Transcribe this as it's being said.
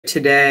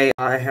Today,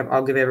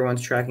 I'll give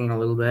everyone's tracking a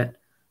little bit.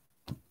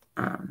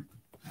 All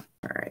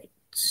right.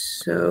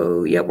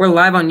 So, yeah, we're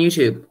live on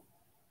YouTube.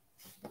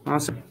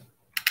 Awesome.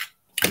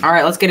 All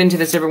right, let's get into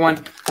this,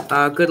 everyone.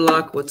 Good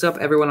luck. What's up,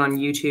 everyone on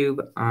YouTube?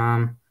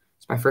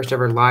 It's my first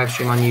ever live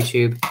stream on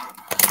YouTube.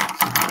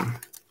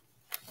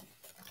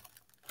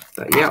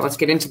 But yeah, let's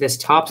get into this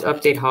Topps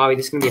Update hobby.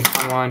 This is going to be a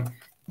fun one.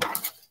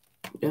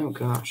 Oh,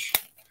 gosh.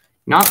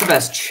 Not the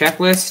best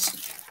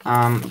checklist,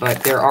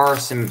 but there are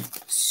some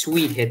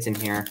sweet hits in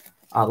here.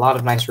 A lot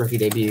of nice rookie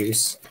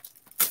debuts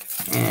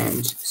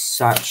and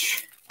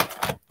such.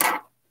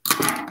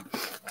 All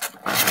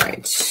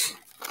right.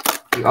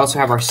 We also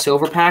have our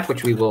silver pack,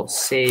 which we will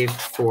save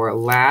for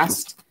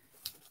last.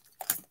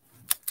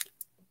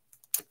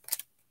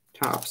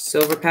 Topps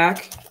silver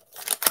pack.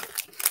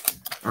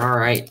 All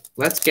right.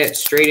 Let's get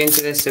straight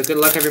into this. So good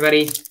luck,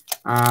 everybody.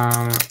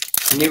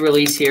 New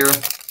release here.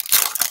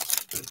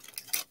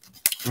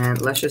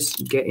 And let's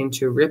just get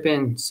into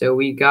ripping. So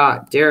we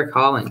got Derek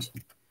Holland,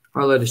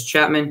 Aroldis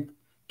Chapman,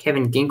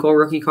 Kevin Ginkel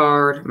rookie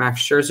card,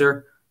 Max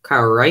Scherzer,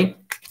 Kyle Wright,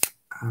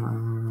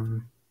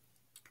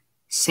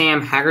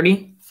 Sam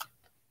Haggerty,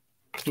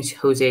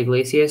 Jose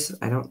Iglesias.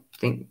 I don't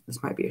think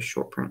this might be a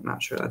short print.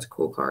 Not sure. That's a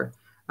cool card.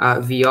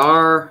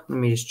 VR. Let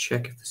me just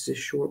check if this is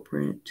short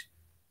print.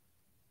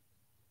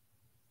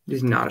 This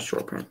is not a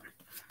short print.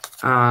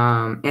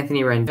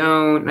 Anthony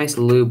Rendon. Nice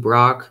Lou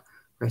Brock.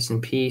 Rest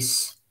in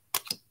peace.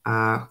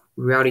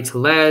 Rowdy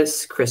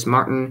Tellez, Chris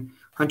Martin,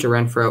 Hunter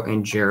Renfroe,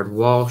 and Jared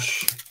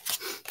Walsh.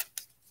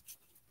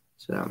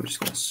 So I'm just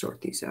going to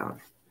sort these out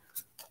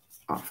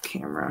off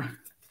camera.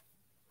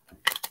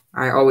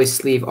 I always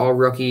sleeve all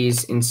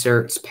rookies,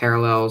 inserts,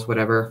 parallels,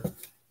 whatever.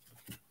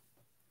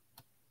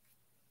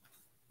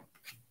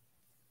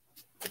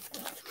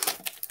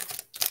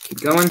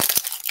 Keep going.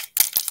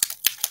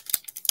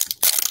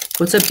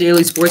 What's up,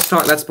 Daily Sports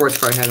Talk? That's Sports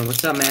Card Heaven.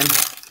 What's up, man?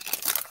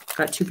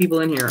 Got 2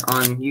 people in here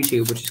on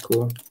YouTube, which is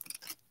cool.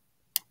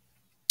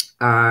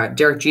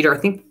 Derek Jeter, I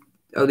think.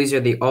 Oh, these are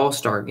the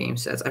All-Star Game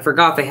sets. I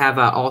forgot they have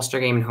All-Star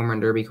Game and Home Run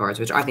Derby cards,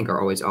 which I think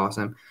are always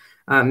awesome.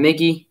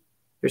 Miggy,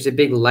 there's a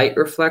big light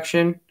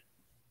reflection.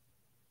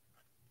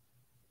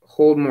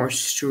 Hold more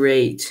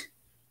straight.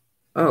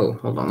 Oh,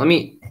 hold on. Let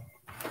me.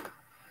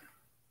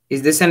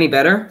 Is this any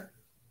better?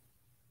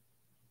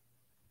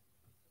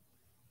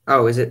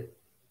 Oh, is it?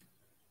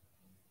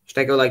 Should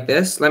I go like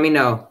this? Let me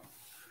know.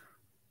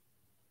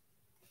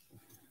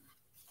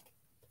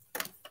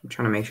 I'm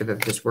trying to make sure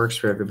that this works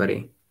for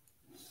everybody.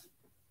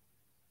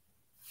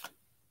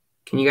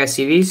 Can you guys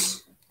see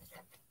these?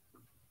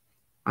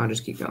 I'll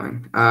just keep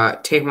going.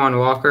 Taijuan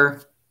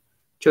Walker,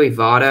 Joey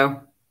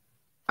Votto,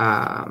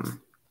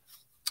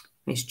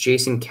 nice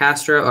Jason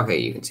Castro. Okay,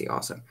 you can see.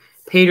 Awesome.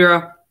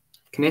 Pedro,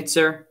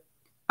 Knitzer,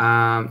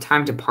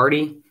 Time to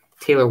Party,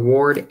 Taylor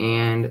Ward,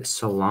 and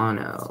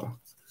Solano.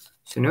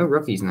 So no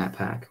rookies in that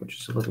pack, which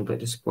is a little bit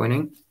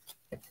disappointing.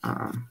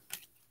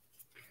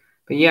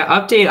 But yeah,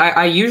 update.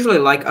 I usually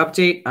like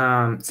update.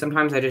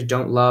 Sometimes I just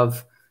don't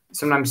love.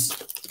 Sometimes,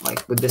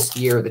 like with this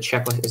year, the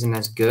checklist isn't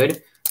as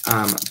good.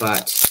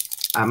 But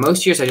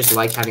most years I just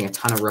like having a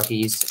ton of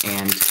rookies,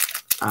 and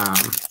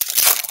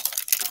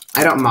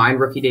I don't mind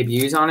rookie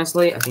debuts.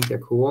 Honestly, I think they're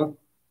cool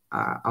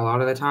a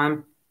lot of the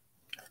time.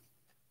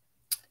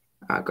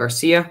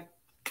 Garcia,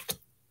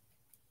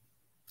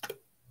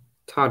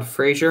 Todd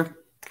Frazier.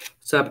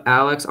 What's up,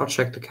 Alex? I'll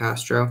check the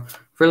Castro.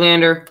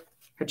 Verlander.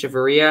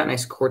 Hechavarria,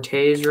 nice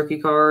Cortez rookie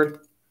card.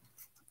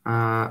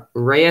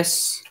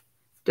 Reyes,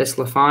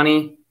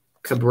 Desclafani,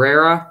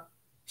 Cabrera,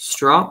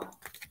 Strop,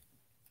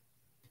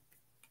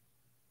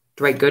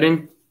 Dwight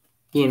Gooden,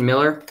 Ian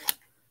Miller,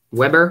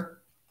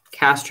 Weber,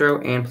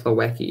 Castro, and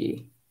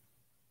Plawecki.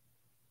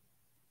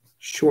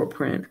 Short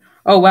print.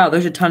 Oh, wow,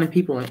 there's a ton of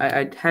people.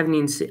 I haven't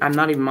even seen, I'm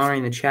not even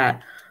monitoring the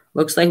chat.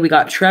 Looks like we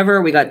got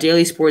Trevor, we got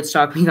Daily Sports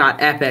Talk, we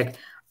got Epic.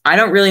 I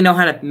don't really know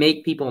how to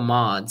make people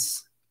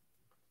mods.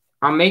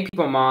 I'll make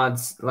people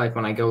mods like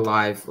when I go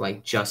live,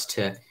 like just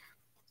on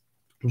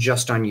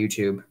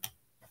YouTube.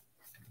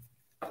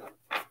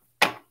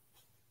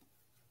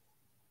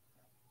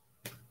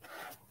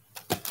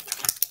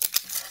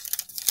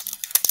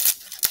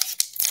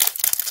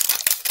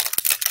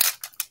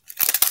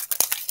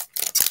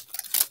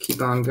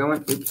 Keep on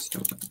going. Oops,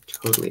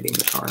 totally being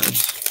the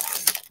cards.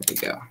 There we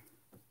go.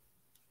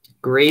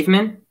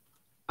 Graveman,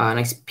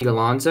 nice Pete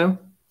Alonso,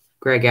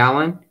 Greg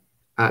Allen,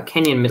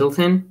 Kenyon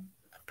Middleton,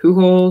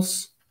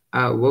 Pujols,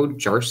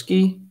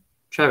 Wojciechowski,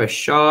 Travis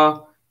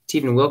Shaw,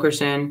 Steven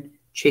Wilkerson,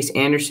 Chase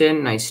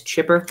Anderson, nice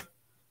Chipper,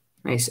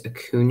 nice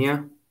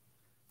Acuna,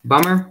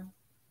 Bummer,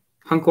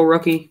 Hunkel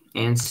rookie,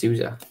 and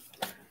Souza.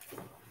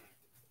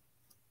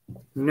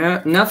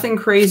 No, nothing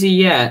crazy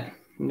yet.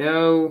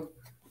 No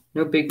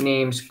big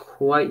names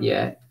quite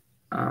yet.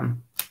 But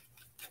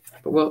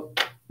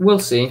we'll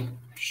see.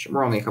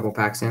 We're only a couple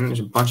packs in.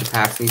 There's a bunch of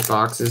packs in these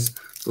boxes,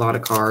 a lot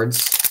of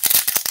cards.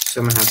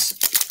 So I'm gonna have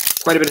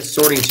quite a bit of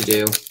sorting to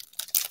do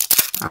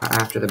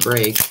after the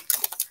break.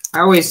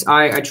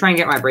 I try and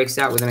get my breaks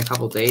out within a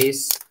couple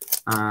days.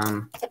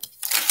 But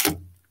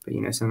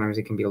you know, sometimes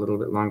it can be a little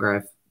bit longer. I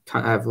have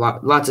I have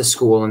lots of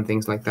school and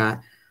things like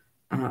that.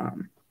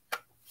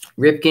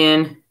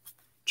 Ripken,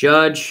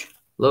 Judge,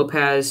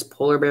 Lopez,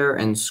 Polar Bear,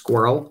 and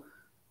Squirrel.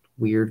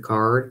 Weird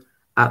card.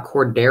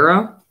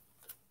 Cordero,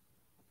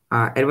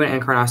 Edwin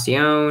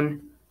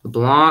Encarnacion,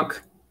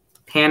 Blanc,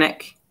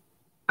 Panic,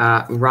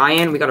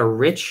 Ryan. We got a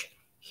Rich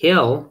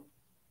Hill.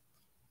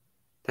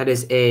 That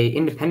is a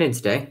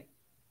Independence Day.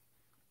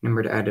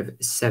 Numbered out of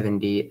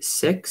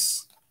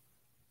 76.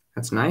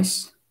 That's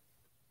nice.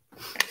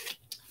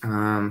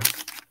 I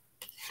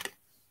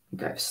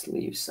think I have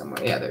sleeves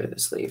somewhere. Yeah, there are the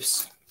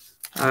sleeves.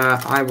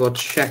 I will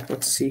check.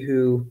 Let's see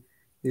who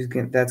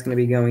that's going to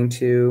be going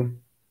to.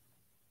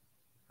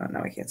 Oh,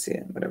 no, I can't see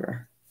it.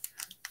 Whatever.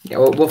 Yeah,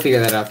 we'll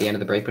figure that out at the end of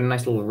the break. But a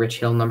nice little Rich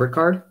Hill numbered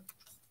card.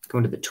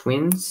 Going to the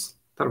Twins.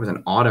 Thought it was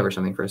an auto or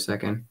something for a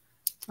second.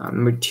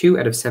 Number 2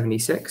 out of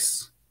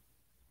 76.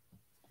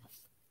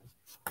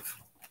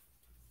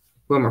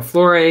 Wilmer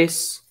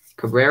Flores,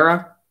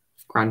 Cabrera,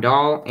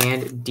 Grandal,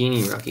 and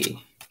Dini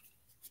rookie.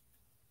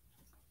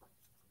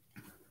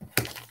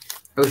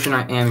 Ocean,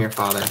 I am your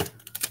father. I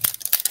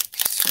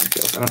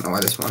don't know why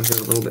this one's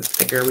a little bit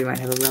thicker. We might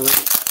have a relic.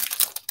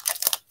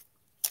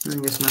 I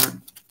guess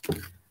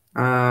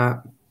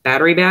not.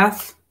 Battery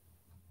Bath.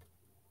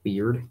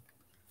 Weird.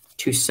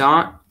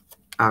 Toussaint.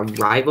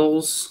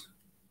 Rivals.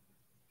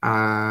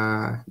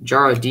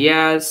 Jaro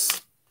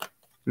Diaz.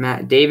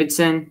 Matt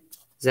Davidson.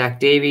 Zach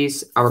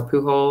Davies. Albert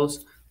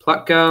Pujols.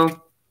 Plutko.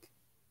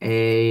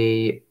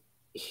 A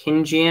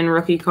Hingian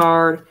rookie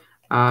card.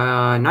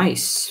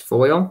 Nice.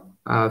 Foil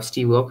of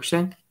Steve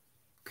Wilkerson.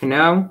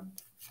 Cano.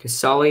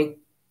 Casali.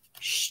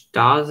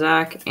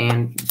 Stazak.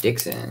 And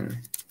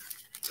Dixon.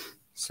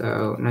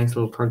 So, nice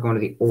little card going to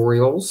the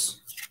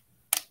Orioles.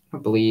 I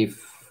believe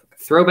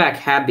Throwback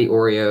had the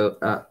Orioles,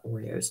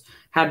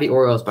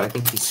 but I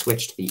think he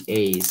switched the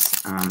A's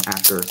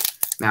after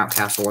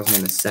Mountcastle wasn't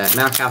in the set.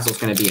 Mountcastle's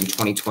going to be in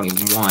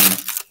 2021,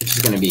 which is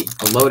going to be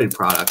a loaded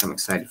product. I'm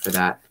excited for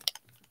that.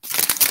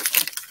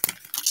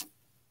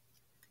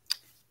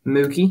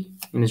 Mookie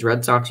in his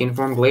Red Sox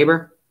uniform.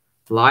 Glaber,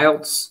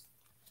 Lyles,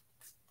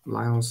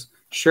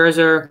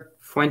 Scherzer,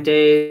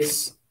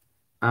 Fuentes,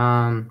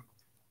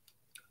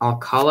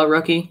 Alcala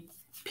rookie,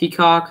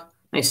 Peacock,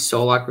 nice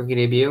Solak rookie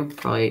debut,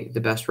 probably the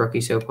best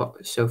rookie so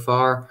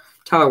far.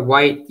 Tyler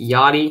White,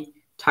 Yachty,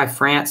 Ty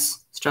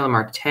France, Stella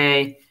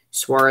Marte,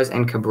 Suarez,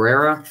 and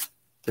Cabrera.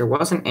 There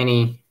wasn't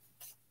any.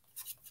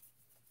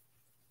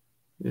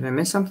 Did I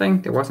miss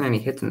something? There wasn't any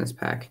hits in this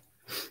pack.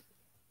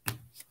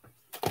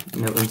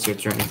 No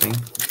inserts or anything.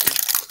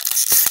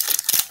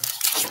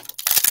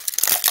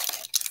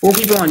 4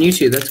 people on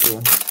YouTube. That's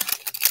cool.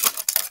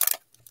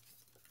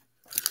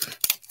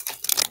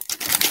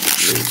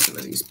 Some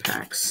of these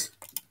packs.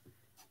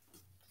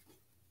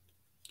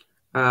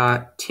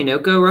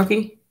 Tinoco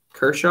rookie,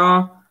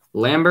 Kershaw,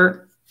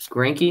 Lambert,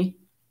 Greinke,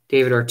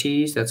 David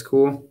Ortiz. That's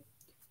cool.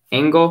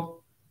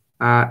 Engel,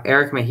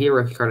 Eric Mejia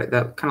rookie card.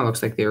 That kind of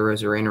looks like the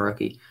Rosarena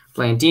rookie.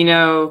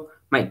 Blandino,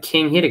 Mike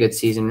King. He had a good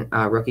season.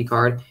 Rookie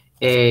card.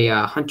 A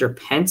Hunter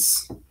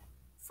Pence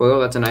foil.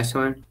 That's a nice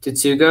one.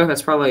 Tetsugo.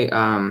 That's probably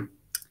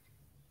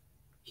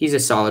he's a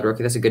solid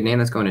rookie. That's a good name.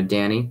 That's going to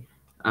Danny.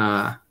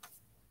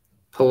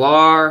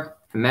 Pilar,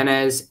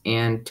 Jimenez,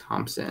 and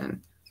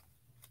Thompson.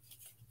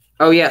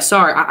 Oh, yeah,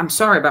 sorry. I'm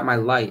sorry about my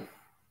light.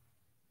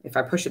 If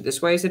I push it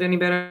this way, is it any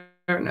better?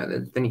 No,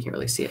 then you can't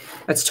really see it.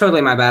 That's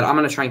totally my bad. I'm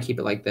going to try and keep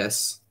it like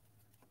this.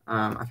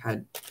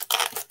 Hard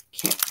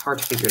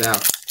to figure it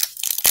out.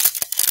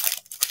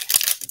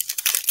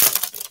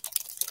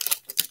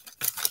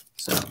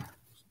 So,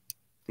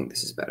 I think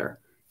this is better.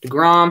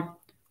 DeGrom,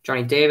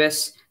 Johnny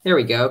Davis. There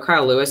we go.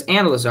 Kyle Lewis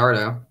and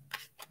Luzardo.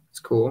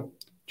 That's cool.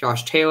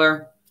 Josh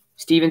Taylor,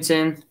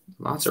 Stevenson.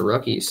 Lots of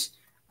rookies.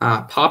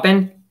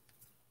 Poppin,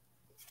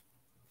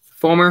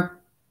 Fulmer,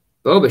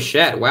 Bo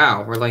Bichette.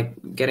 Wow, we're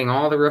like getting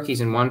all the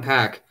rookies in one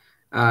pack.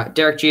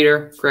 Derek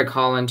Jeter, Greg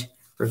Holland,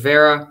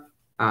 Rivera,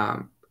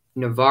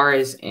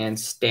 Navarez, and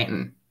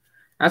Stanton.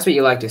 That's what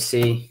you like to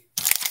see.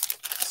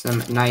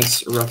 Some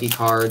nice rookie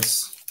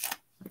cards.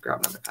 I'll grab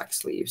another pack of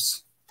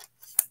sleeves.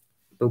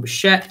 Bo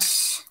Bichette,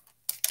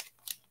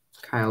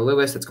 Kyle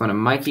Lewis. That's going to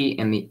Mikey,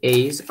 and the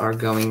A's are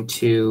going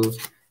to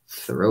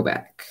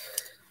Throwback.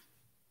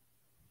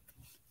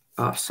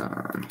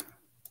 Awesome.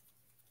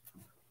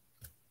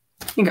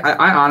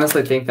 I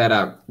honestly think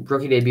that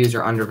rookie debuts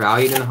are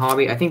undervalued in the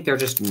hobby. I think they're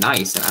just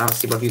nice, and I don't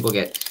see why people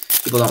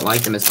don't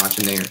like them as much,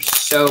 and they're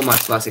so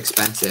much less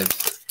expensive.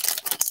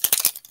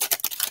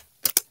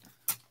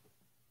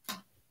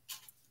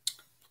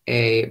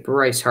 A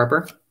Bryce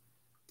Harper,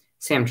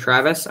 Sam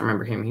Travis. I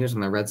remember him. He was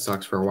on the Red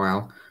Sox for a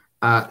while.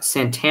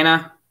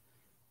 Santana.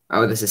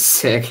 Oh, this is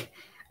sick.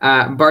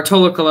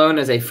 Bartolo Colon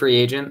is a free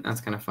agent.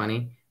 That's kind of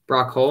funny.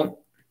 Brock Holt.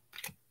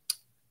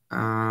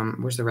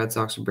 Where's the Red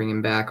Sox to bring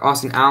him back?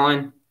 Austin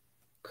Allen,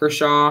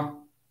 Kershaw,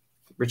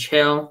 Rich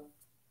Hill,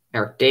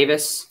 Eric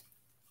Davis.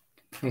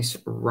 Nice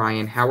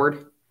Ryan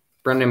Howard.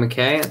 Brendan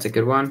McKay, that's a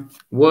good one.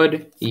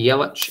 Wood,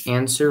 Yelich,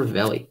 and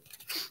Cervelli.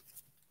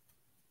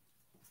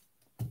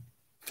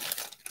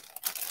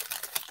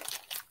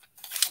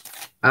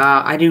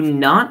 I do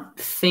not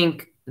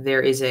think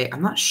there is a.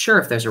 I'm not sure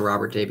if there's a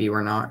Robert debut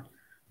or not.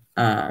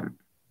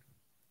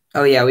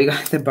 Oh yeah, we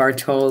got the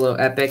Bartolo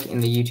Epic in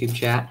the YouTube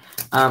chat.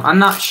 I'm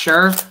not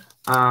sure,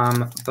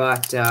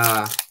 but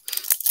I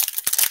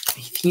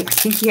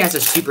think he has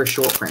a super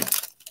short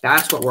print.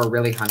 That's what we're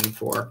really hunting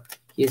for.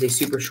 He has a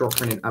super short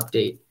printed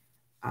update,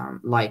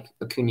 like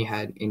Acuna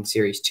had in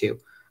Series 2.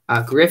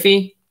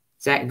 Griffey,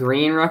 Zach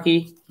Green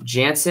rookie,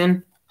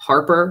 Jansen,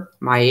 Harper,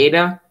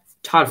 Maeda,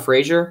 Todd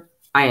Frazier,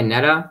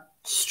 Ionetta,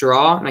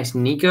 Straw, nice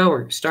Nico.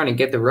 We're starting to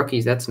get the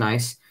rookies. That's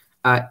nice.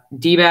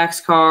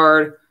 D-backs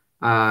card,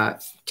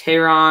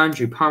 Tehran,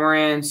 Drew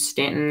Pomeranz,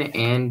 Stanton,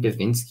 and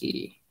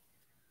Davinsky.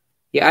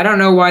 Yeah, I don't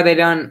know why they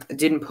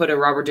didn't put a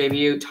Robert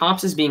debut.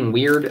 Topps is being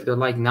weird. They're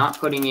like not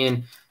putting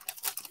in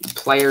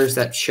players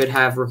that should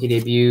have rookie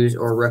debuts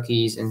or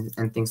rookies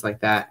and things like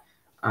that.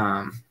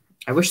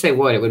 I wish they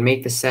would. It would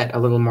make the set a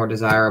little more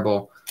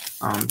desirable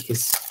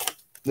because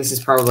this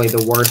is probably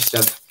the worst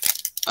of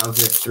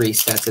the 3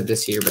 sets of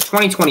this year. But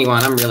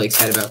 2021, I'm really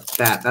excited about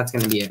that. That's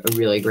going to be a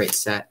really great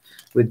set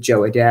with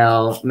Joe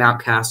Adele,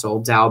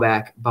 Mountcastle,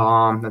 Dalbec,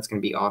 Baum. That's going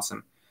to be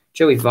awesome.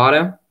 Joey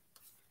Votto,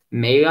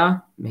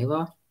 Mela,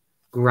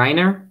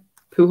 Greiner,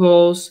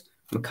 Pujols,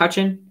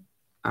 McCutchen,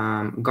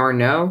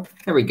 Garneau.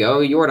 There we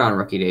go. Jordan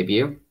rookie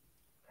debut.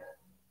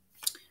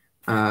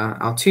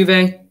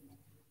 Altuve,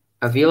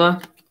 Avila.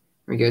 There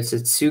we go. It's a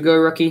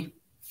Tsugo rookie.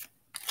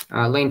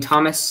 Lane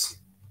Thomas,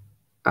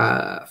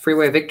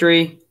 Freeway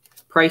Victory,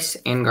 Price,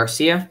 and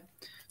Garcia.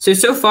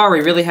 So far,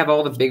 we really have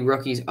all the big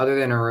rookies other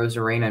than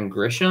Arozarena and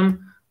Grisham.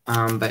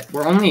 But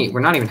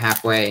we're not even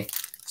halfway.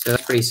 So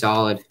that's pretty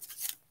solid.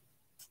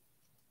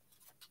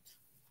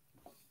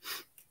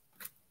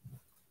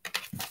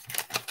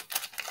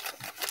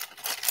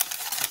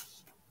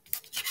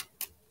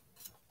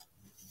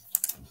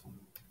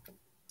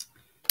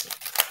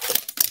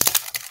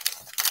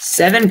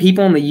 Seven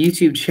people in the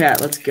YouTube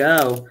chat. Let's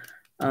go.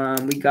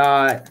 We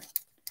got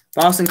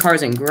Boston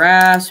Cars and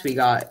Grass. We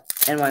got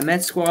NY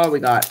Met Squad. We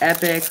got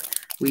Epic.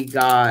 We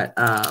got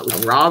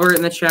Robert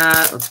in the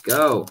chat. Let's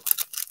go.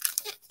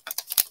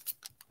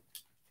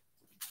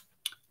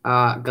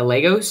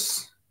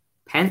 Gallegos,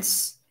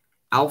 Pence,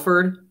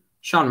 Alford,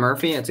 Sean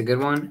Murphy. That's a good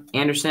one.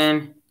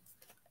 Anderson,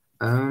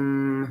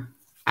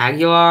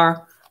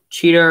 Aguilar,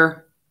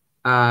 Cheater,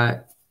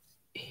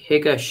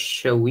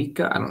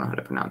 Higashawika. I don't know how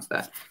to pronounce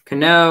that.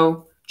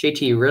 Cano,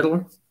 JT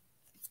Riddle,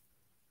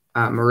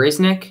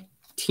 Marisnik,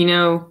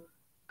 Tino,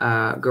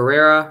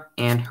 Guerrera,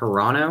 and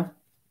Hirano.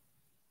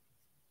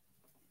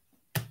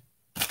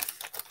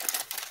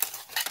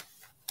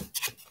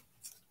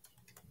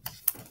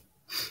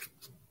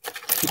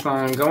 Keep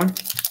on going.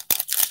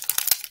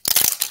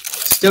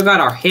 Still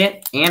got our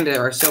hit and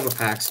our silver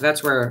pack, so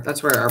that's where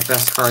our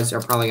best cards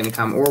are probably going to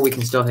come. Or we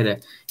can still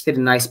hit a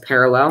nice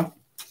parallel.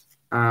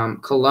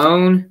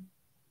 Cotton,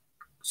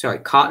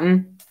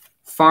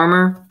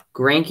 Farmer,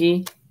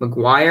 Greinke,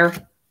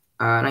 McGuire,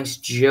 nice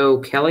Joe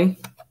Kelly,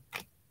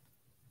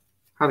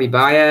 Javi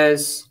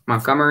Baez,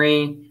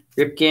 Montgomery,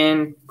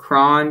 Ripken,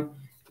 Cron.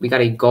 We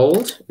got a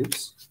gold.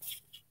 Oops.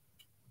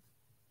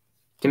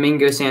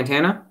 Domingo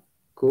Santana.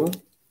 Cool.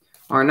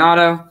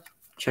 Arenado,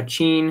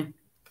 Chachin,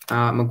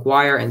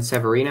 McGuire, and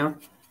Severino.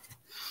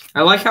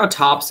 I like how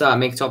Topps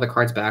makes all the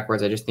cards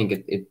backwards. I just think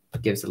it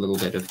gives a little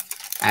bit of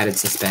added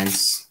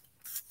suspense.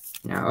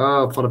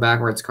 Pulled a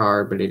backwards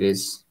card, but it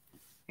is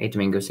a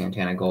Domingo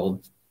Santana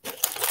gold.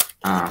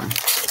 Now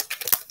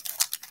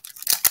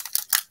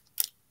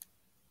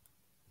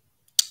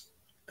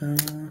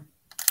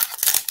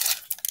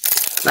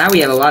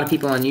we have a lot of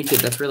people on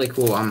YouTube. That's really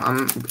cool.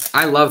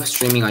 I love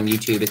streaming on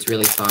YouTube. It's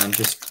really fun.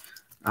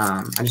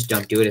 I just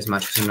don't do it as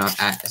much because I'm not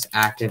as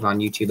active on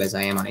YouTube as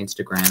I am on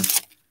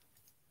Instagram.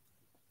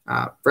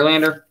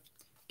 Verlander,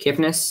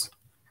 Kipnis,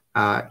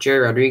 Jerry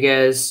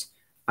Rodriguez,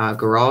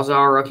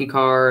 Garalzar rookie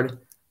card,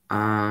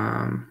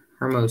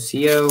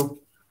 Hermosillo.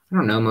 I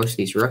don't know most of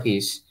these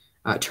rookies.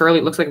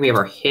 Turley, looks like we have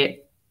our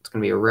hit. It's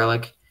going to be a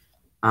relic.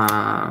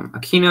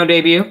 Aquino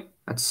debut.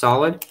 That's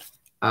solid.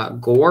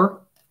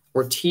 Gore,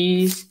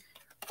 Ortiz,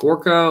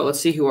 Gorko. Let's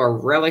see who our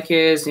relic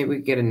is. Maybe we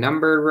can get a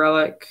numbered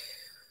relic.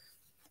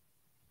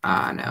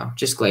 No,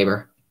 just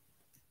Glaber.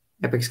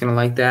 Epic's going to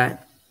like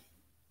that.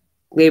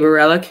 Glaber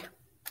relic.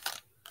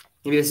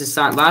 Maybe this is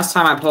something. Last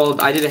time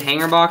I did a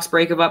hanger box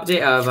breakup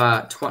update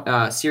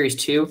of Series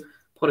 2.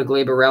 Pulled a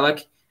Glaber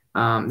relic.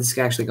 This is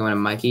actually going to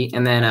Mikey.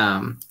 And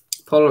then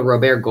pulled a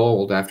Robert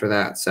Gold after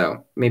that.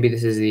 So maybe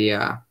this is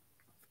a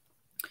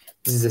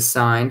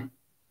sign.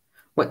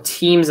 What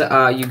teams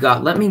you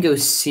got? Let me go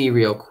see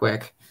real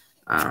quick.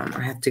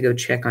 I have to go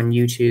check on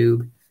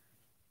YouTube.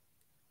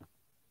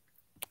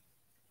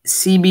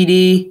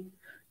 CBD,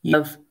 you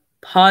have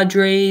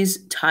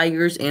Padres,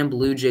 Tigers, and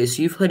Blue Jays.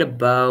 So you've hit a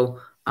bow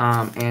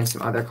and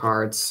some other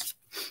cards.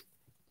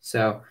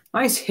 So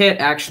nice hit,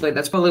 actually.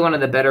 That's probably one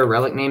of the better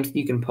relic names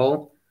you can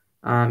pull.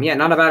 Yeah,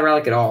 not a bad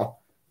relic at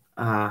all.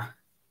 Not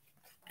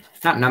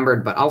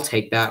numbered, but I'll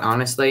take that,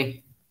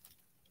 honestly.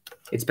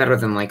 it's better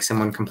than like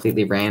someone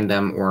completely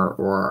random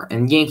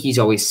and Yankees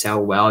always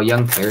sell well.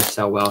 Young players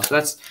sell well. So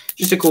that's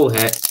just a cool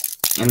hit.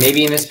 And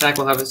maybe in this pack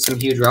we'll have some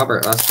huge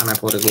Robert. Last time I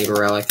pulled a Gleyber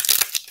relic.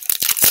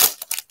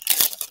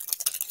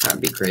 That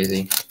would be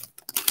crazy.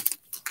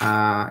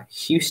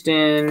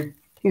 Houston.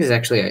 I think this is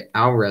actually an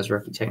Alvarez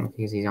rookie technically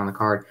because he's on the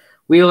card.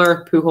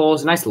 Wheeler,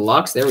 Pujols, nice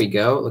Lux. There we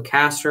go.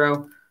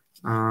 LeCastro,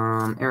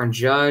 Aaron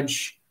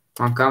Judge,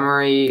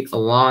 Montgomery,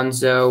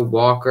 Alonso,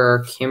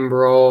 Walker,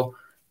 Kimbrel,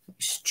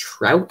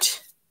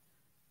 Trout,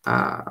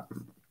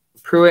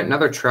 Pruitt,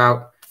 another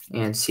Trout,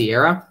 and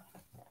Sierra.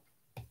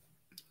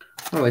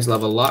 I always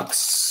love a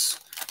Lux.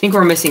 I think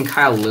we're missing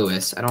Kyle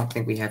Lewis. I don't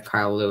think we have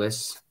Kyle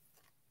Lewis.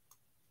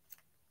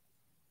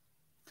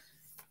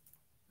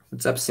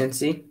 What's up,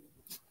 Cincy?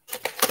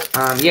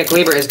 Yeah,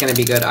 Gleyber is going to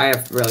be good. I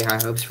have really high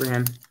hopes for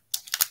him.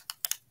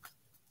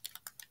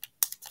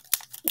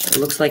 It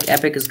looks like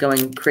Epic is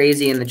going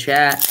crazy in the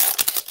chat.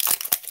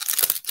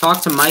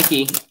 Talk to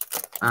Mikey.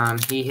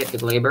 He hit the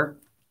Gleyber.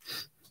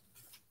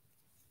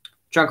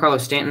 Giancarlo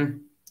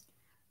Stanton.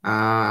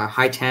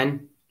 High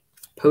 10.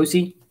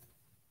 Posey.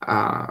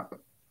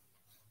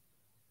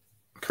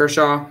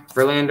 Kershaw.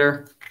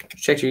 Verlander.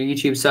 Check your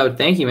YouTube sub.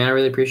 Thank you, man. I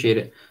really appreciate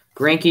it.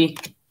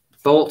 Greinke.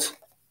 Bolt.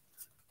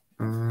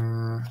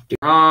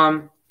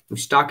 DeGrom.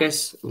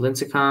 Moustakas.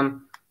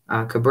 Lincecum.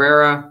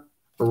 Cabrera.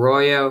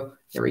 Arroyo.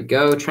 There we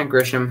go. Trent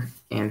Grisham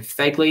and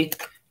Fegley.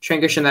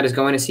 Trent Grisham, that is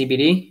going to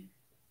CBD.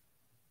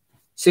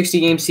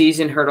 60-game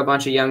season, hurt a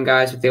bunch of young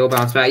guys, but they will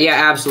bounce back.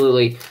 Yeah,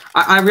 absolutely.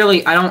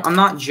 I'm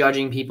not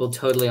judging people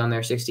totally on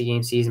their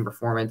 60-game season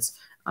performance.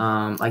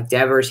 Like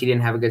Devers, he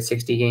didn't have a good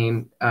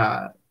 60-game.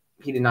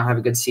 He did not have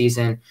a good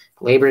season.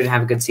 Gleyber didn't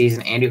have a good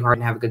season. Andrew Hart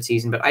didn't have a good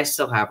season, but I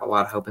still have a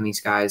lot of hope in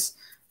these guys.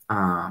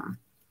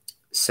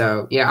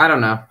 So yeah, I don't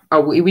know.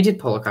 Oh, we did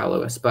pull a Kyle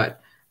Lewis, but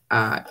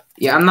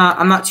yeah, I'm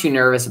not too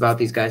nervous about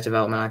these guys'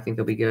 development. I think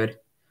they'll be good.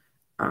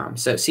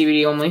 So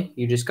CBD only.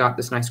 You just got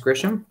this nice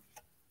Grisham.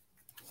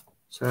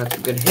 So that's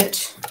a good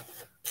hit.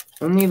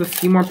 Only have a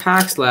few more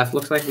packs left.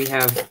 Looks like we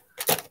have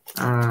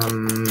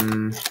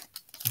 7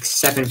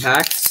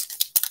 packs.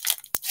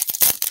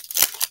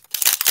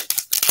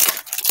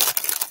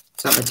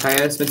 What's up,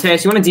 Mateus?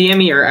 Mateus, you want to DM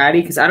me or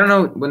Addy? Because I don't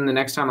know when the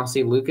next time I'll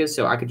see Lucas,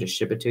 so I could just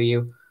ship it to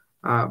you.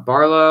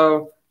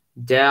 Barlow,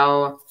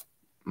 Dell,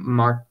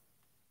 Martin,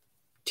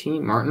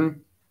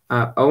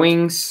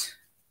 Owings,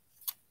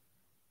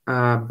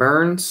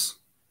 Burns,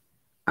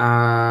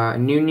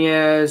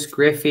 Nunez,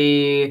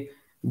 Griffey,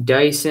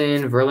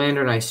 Dyson,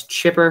 Verlander, nice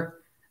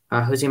chipper.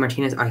 Jose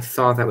Martinez, I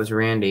thought that was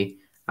Randy.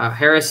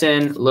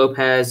 Harrison,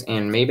 Lopez,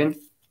 and Maben.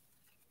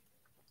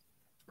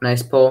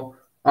 Nice pull.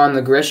 On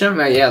the Grisham,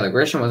 yeah, the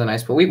Grisham was a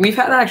nice pull. We've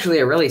had actually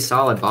a really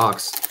solid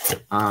box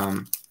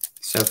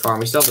so far.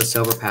 We still have a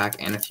silver pack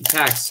and a few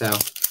packs, so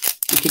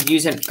we could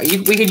use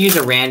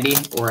a Randy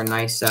or a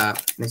nice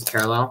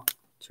parallel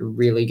to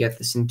really get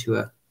this into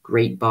a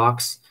great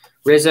box.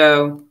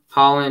 Rizzo,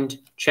 Holland,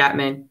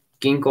 Chapman,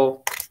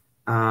 Ginkel,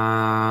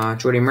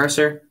 Jordy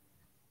Mercer,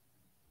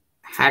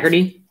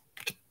 Haggerty.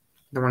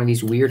 They're one of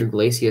these weird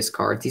Iglesias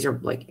cards. These are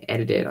like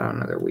edited. I don't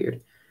know. They're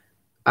weird.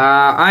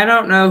 I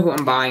don't know who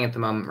I'm buying at the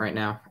moment right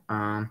now.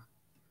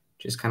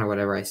 Just kind of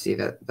whatever I see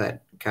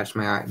that catches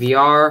my eye.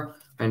 VR,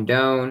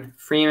 Rendon,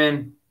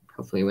 Freeman.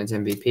 Hopefully he wins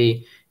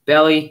MVP.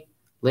 Belly,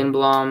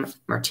 Lindblom,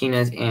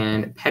 Martinez,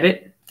 and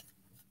Pettit.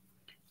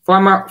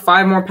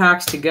 5 more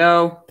packs to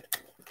go.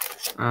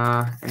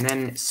 And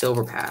then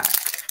silver pack.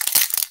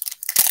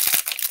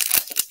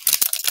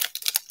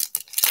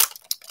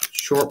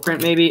 Short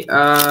print maybe?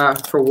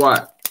 For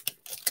what?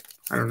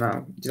 I don't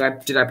know.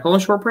 Did I pull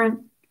a short print?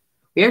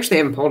 We actually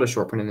haven't pulled a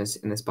short print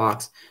in this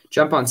box.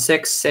 Jump on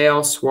 6,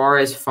 Sale,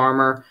 Suarez,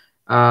 Farmer,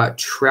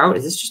 Trout.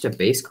 Is this just a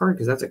base card?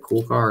 Because that's a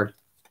cool card.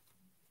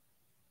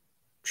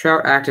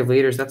 Trout, active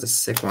leaders. That's a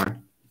sick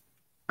one.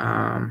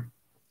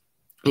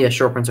 Yeah,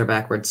 short prints are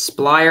backwards.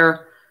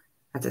 Splier.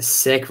 That's a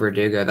sick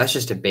Verdugo. That's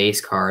just a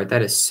base card.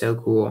 That is so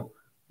cool.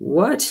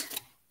 What?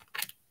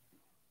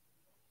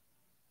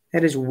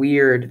 That is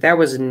weird. That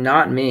was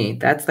not me.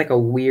 That's like a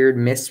weird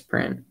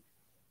misprint.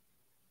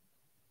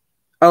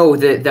 Oh,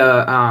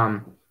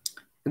 the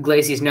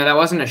Iglesias. No, that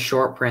wasn't a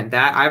short print.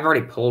 I've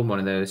already pulled one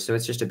of those, so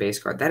it's just a base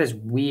card. That is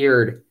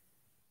weird.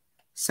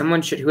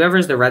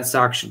 Whoever's the Red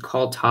Sox should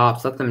call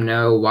Topps. Let them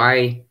know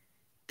why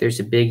there's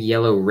a big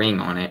yellow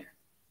ring on it.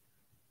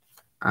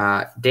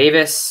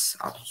 Davis.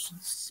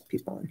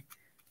 People on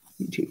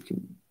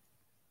YouTube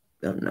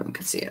no one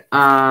can see it.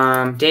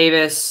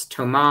 Davis,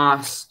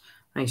 Tomas,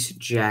 nice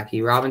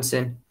Jackie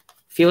Robinson,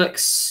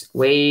 Felix,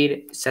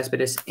 Wade,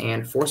 Cespedes,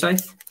 and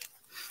Forsythe.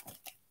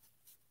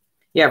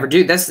 Yeah,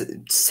 Verdugo, that's a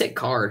sick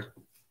card.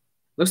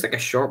 Looks like a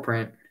short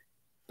print,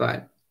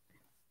 but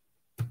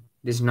it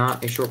is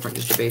not a short print,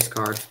 just a base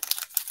card.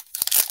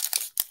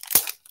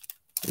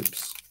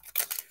 Oops.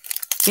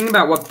 Thinking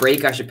about what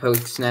break I should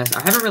post next.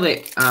 I haven't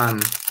really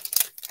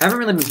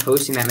been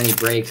posting that many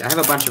breaks. I have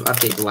a bunch of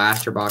Update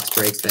Blaster box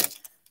breaks that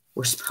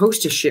were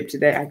supposed to ship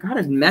today. I got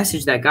to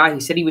message that guy.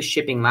 He said he was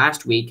shipping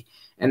last week,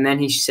 and then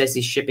he says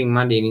he's shipping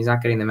Monday, and he's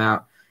not getting them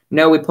out.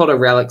 No, we pulled a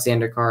Relic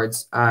Xander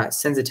cards.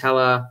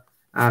 Senzatella,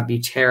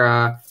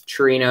 Butera,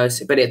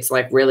 Chirinos, but it's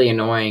like really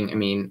annoying. I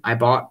mean, I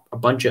bought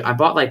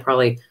like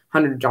probably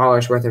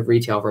 $100 worth of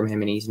retail from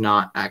him, and he's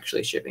not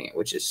actually shipping it,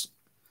 which is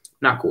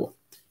not cool.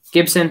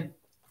 Gibson,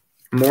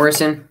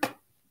 Morrison,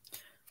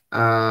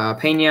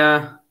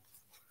 Pena,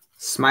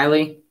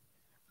 Smiley.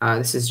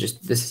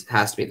 This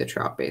has to be the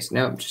Trout base.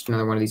 Nope, just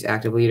another one of these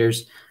active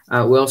leaders.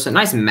 Wilson,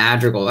 nice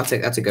Madrigal. That's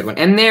a good one.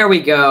 And there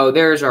we go.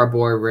 There's our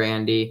boy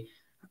Randy.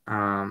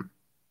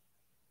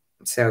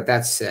 So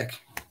that's sick.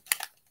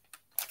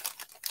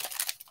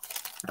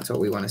 That's what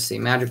we want to see.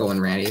 Madrigal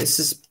and Randy. This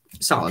is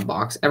a solid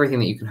box. Everything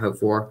that you can hope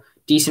for.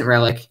 Decent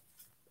relic.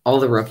 All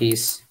the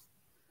rookies.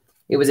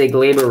 It was a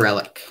Glaber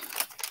relic.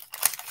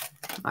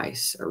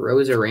 Nice. A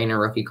Rosa Reyna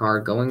rookie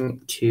card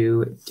going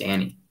to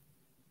Danny.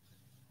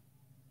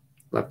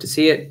 Love to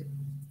see it.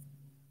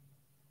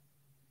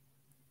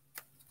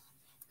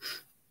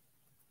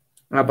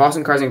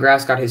 Boston Cars and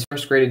Grass got his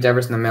first graded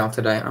Devers in the mail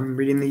today. I'm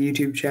reading the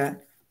YouTube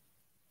chat.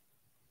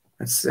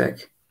 That's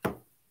sick.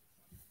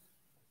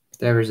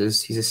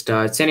 Devers he's a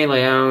stud. Sandy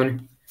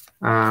Leone,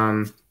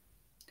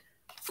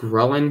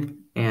 Grullen,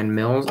 and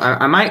Mills.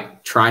 I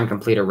might try and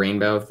complete a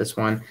rainbow of this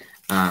one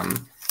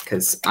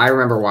because I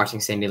remember watching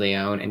Sandy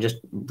Leone and just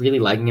really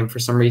liking him for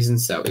some reason,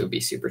 so it would be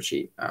super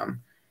cheap.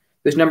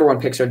 Those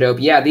 #1 picks are dope.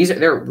 Yeah,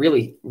 they're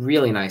really,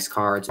 really nice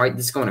cards. Right,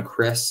 this is going to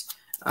Chris,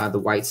 the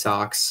White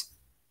Sox.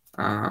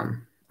 I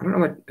don't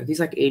know are these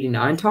like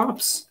 89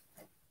 tops?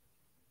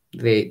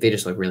 They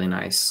just look really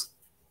nice.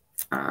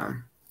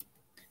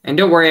 And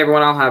don't worry,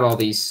 everyone. I'll have all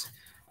these,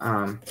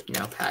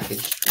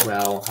 packaged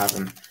well. I'll have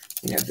them,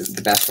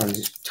 the best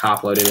ones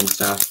top loaded and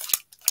stuff.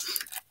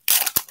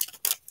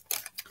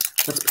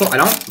 Let's pull. I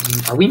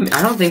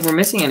don't think we're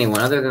missing anyone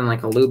other than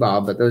like a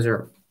Lubob, but those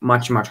are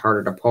much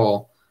harder to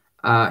pull.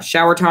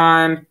 Shower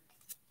Time,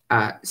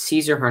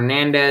 Cesar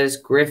Hernandez,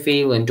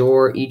 Griffey,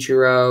 Lindor,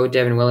 Ichiro,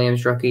 Devin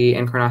Williams rookie,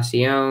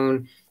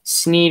 Encarnacion,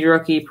 Snead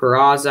rookie,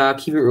 Peraza,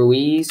 Keibert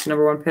Ruiz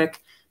 #1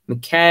 pick,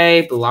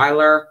 McKay,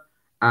 Belier,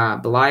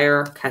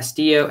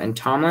 Castillo, and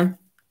Tomlin.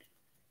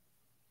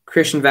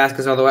 Christian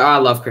Vasquez all the way. Oh, I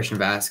love Christian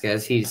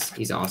Vasquez.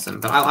 He's awesome,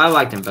 but I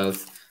liked them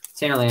both.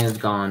 Santa Leone's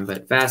gone,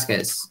 but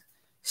Vasquez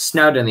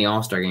snubbed in the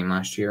All-Star game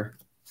last year,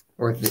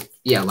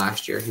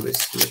 last year he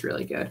was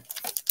really good.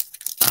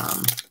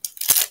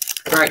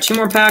 All right, 2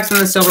 more packs in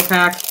the silver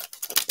pack.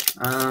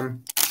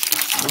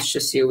 Let's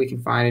just see what we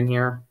can find in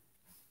here.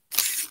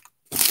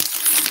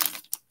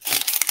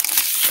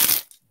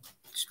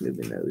 Just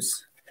moving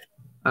those.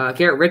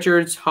 Garrett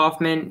Richards,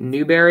 Hoffman,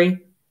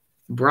 Newberry,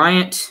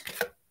 Bryant,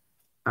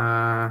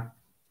 Brad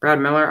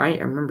Miller. I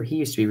remember he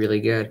used to be really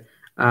good.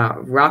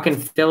 Rockin'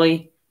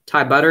 Philly,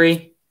 Ty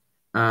Buttery,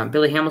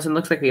 Billy Hamilton.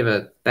 Looks like we have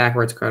a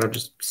backwards card. I'll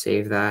just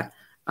save that.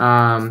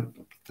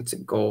 It's a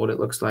gold, it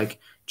looks like.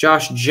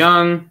 Josh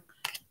Jung.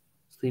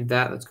 Leave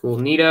that. That's cool.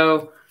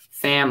 Nito,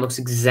 Pham looks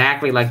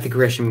exactly like the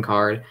Grisham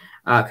card.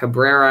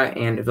 Cabrera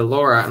and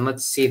Valora. And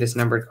let's see this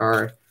numbered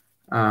card.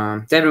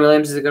 Devin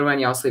Williams is a good one.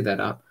 Yeah, I'll sleeve that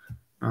up.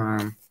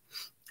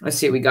 Let's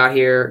see what we got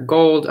here.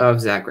 Gold of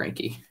Zach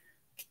Greinke.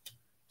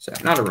 So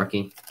not a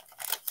rookie,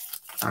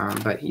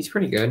 but he's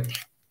pretty good.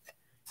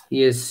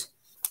 He is.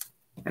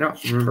 I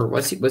don't remember.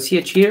 Was he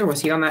a cheater?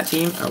 Was he on that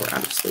team? Oh, we're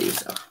out of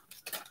sleeves. Oh,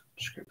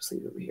 just grab a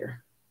sleeve over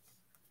here.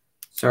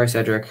 Sorry,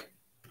 Cedric.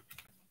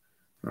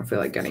 I don't feel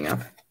like getting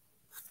up.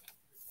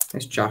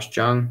 Nice Josh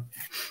Jung.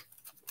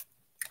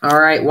 All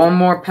right, 1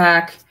 more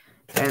pack,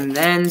 and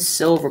then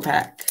silver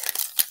pack.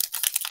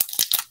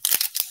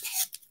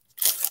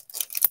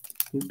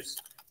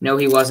 Oops. No,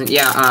 he wasn't.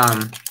 Yeah,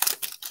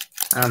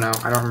 I don't know.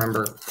 I don't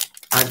remember.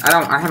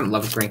 I haven't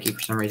loved Greinke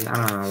for some reason. I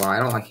don't know why. I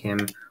don't like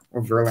him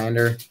or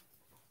Verlander.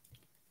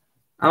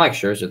 I like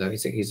Scherzer, though.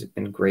 He's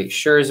been great.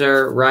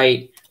 Scherzer,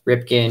 Wright,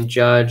 Ripken,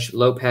 Judge,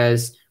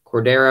 Lopez,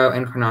 Cordero,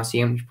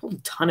 Encarnacion. We pulled a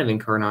ton of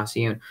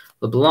Encarnacion.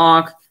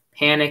 LeBlanc,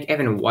 Panic,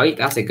 Evan White.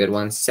 That's a good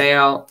one.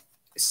 Sale,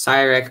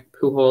 Cyrek,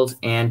 Pujols,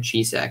 and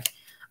Chisek.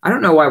 I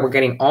don't know why we're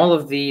getting all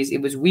of these.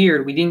 It was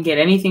weird. We didn't get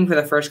anything for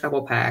the first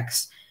couple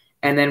packs.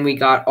 And then we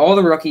got all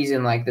the rookies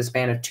in like the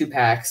span of 2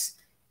 packs.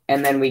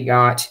 And then we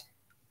got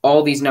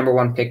all these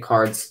 #1 pick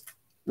cards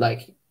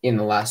like in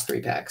the last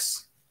 3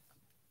 packs.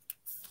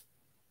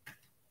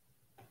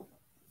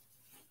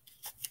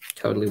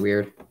 Totally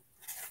weird.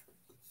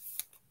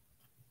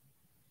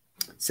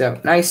 So,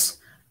 nice.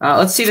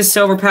 Let's see the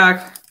silver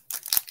pack.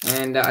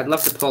 And I'd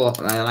love to pull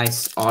a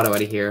nice auto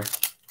out of here.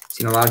 I've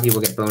seen a lot of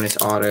people get bonus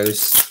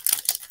autos.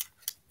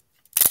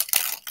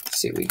 Let's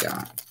see what we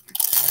got.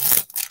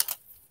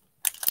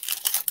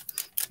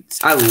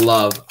 I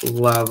love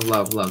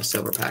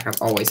silver pack.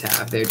 I've always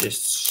have. They're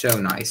just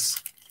so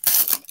nice.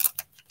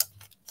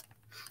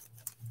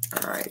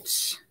 All right.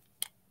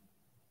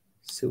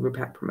 Silver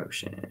pack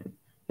promotion.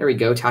 There we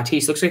go.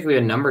 Tatis. Looks like we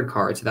have a numbered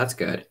card, so that's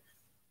good.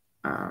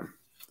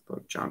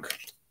 Junk.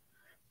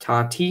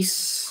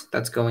 Tatis.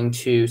 That's going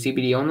to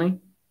CBD only.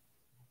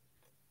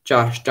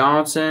 Josh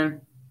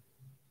Donaldson.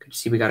 Good to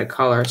see we got a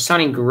color.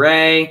 Sonny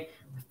Gray.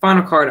 The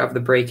final card of the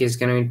break is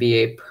going to be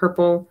a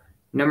purple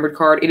numbered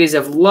card. It is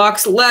of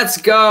Lux. Let's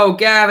go,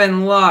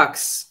 Gavin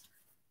Lux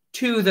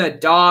to the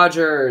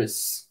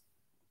Dodgers.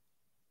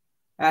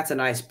 That's a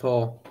nice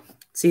pull.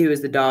 Let's see who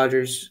is the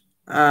Dodgers.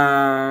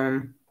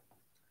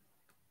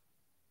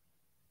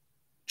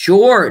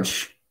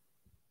 George.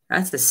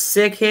 That's the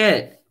sick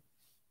hit.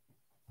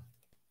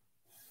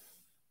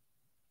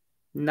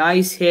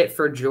 Nice hit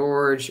for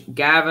George.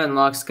 Gavin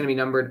Lux is going to be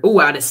numbered,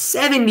 out of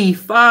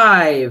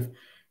 75.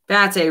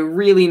 That's a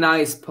really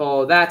nice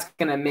pull. That's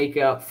going to make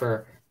up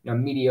for a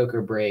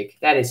mediocre break.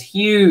 That is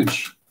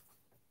huge.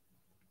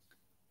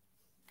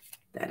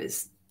 That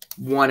is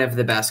one of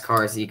the best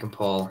cards that you can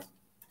pull.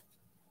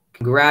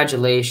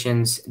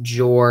 Congratulations,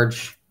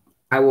 George.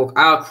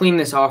 I'll clean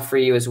this off for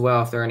you as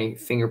well if there are any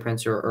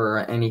fingerprints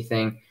or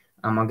anything.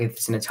 I'll get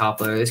this in a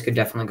top loader. This could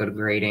definitely go to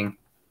grading.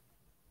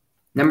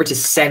 Number to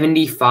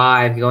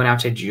 75, going out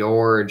to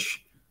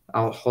George.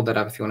 I'll hold that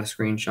up if you want to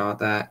screenshot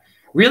that.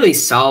 Really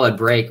solid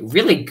break.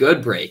 Really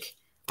good break.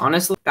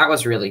 Honestly, that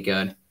was really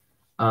good.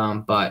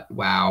 But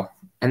wow.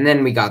 And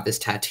then we got this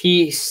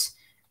Tatis,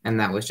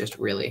 and that was just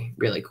really,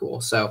 really cool.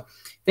 So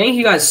thank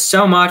you guys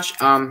so much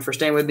for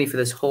staying with me for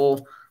this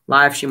whole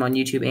live stream on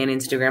YouTube and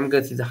Instagram.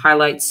 Go through the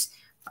highlights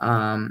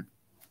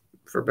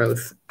for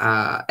both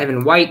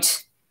Evan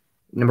White,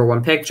 number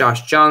 1 pick,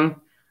 Josh Jung,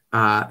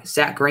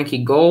 Zach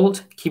Greinke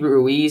Gold, Keibert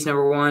Ruiz,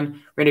 number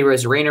 1, Randy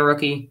Arozarena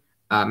rookie,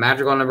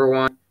 Madrigal, number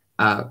 1,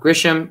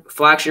 Grisham,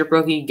 flagship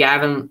rookie,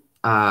 Gavin,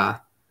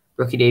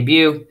 rookie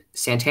debut,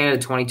 Santana,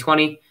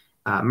 2020,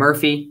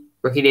 Murphy,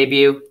 rookie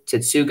debut,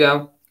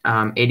 Tetsugo,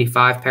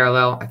 85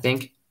 parallel, I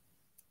think.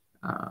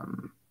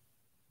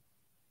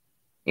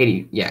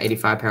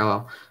 85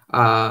 parallel.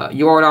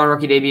 Jordan,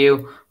 rookie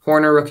debut,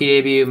 Horner, rookie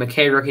debut,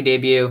 McKay, rookie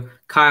debut,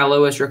 Kyle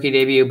Lewis, rookie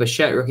debut,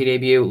 Bichette, rookie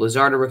debut,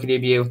 Lazardo, rookie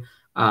debut,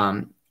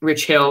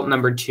 Rich Hill,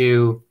 number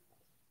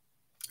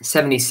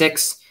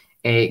 276,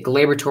 a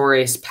Gleyber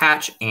Torres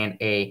patch, and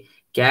a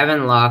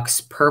Gavin Lux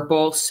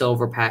purple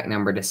silver pack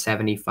number to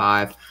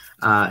 75.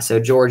 So,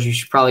 George, you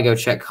should probably go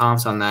check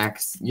comps on that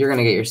because you're going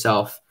to get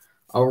yourself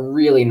a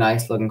really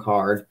nice-looking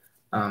card.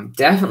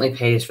 Definitely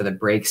pays for the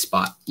break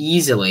spot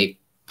easily.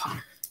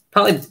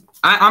 Probably,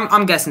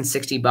 I'm guessing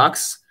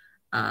 $60,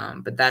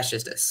 but that's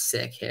just a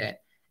sick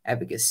hit.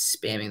 Epic is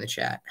spamming the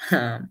chat.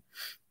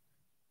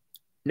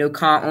 No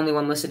comp, only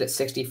one listed at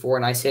 64.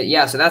 Nice hit.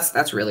 Yeah, so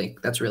that's really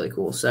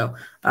cool. So,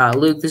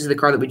 Luke, this is the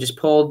card that we just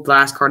pulled.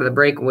 Last card of the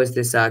break was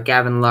this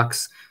Gavin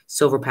Lux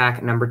silver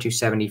pack number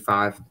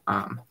 275.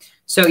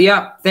 So,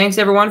 yeah, thanks,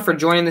 everyone, for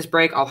joining this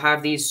break. I'll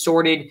have these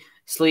sorted,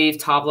 sleeve,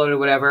 top-loaded,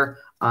 whatever,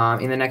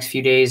 in the next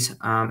few days.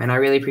 And I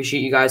really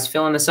appreciate you guys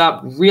filling this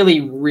up.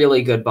 Really,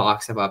 really good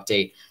box of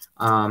update.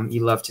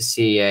 You love to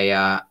see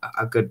a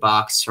good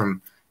box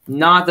from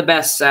not the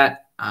best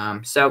set.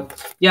 So,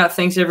 yeah,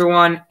 thanks,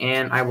 everyone,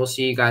 and I will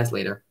see you guys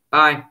later.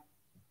 Bye.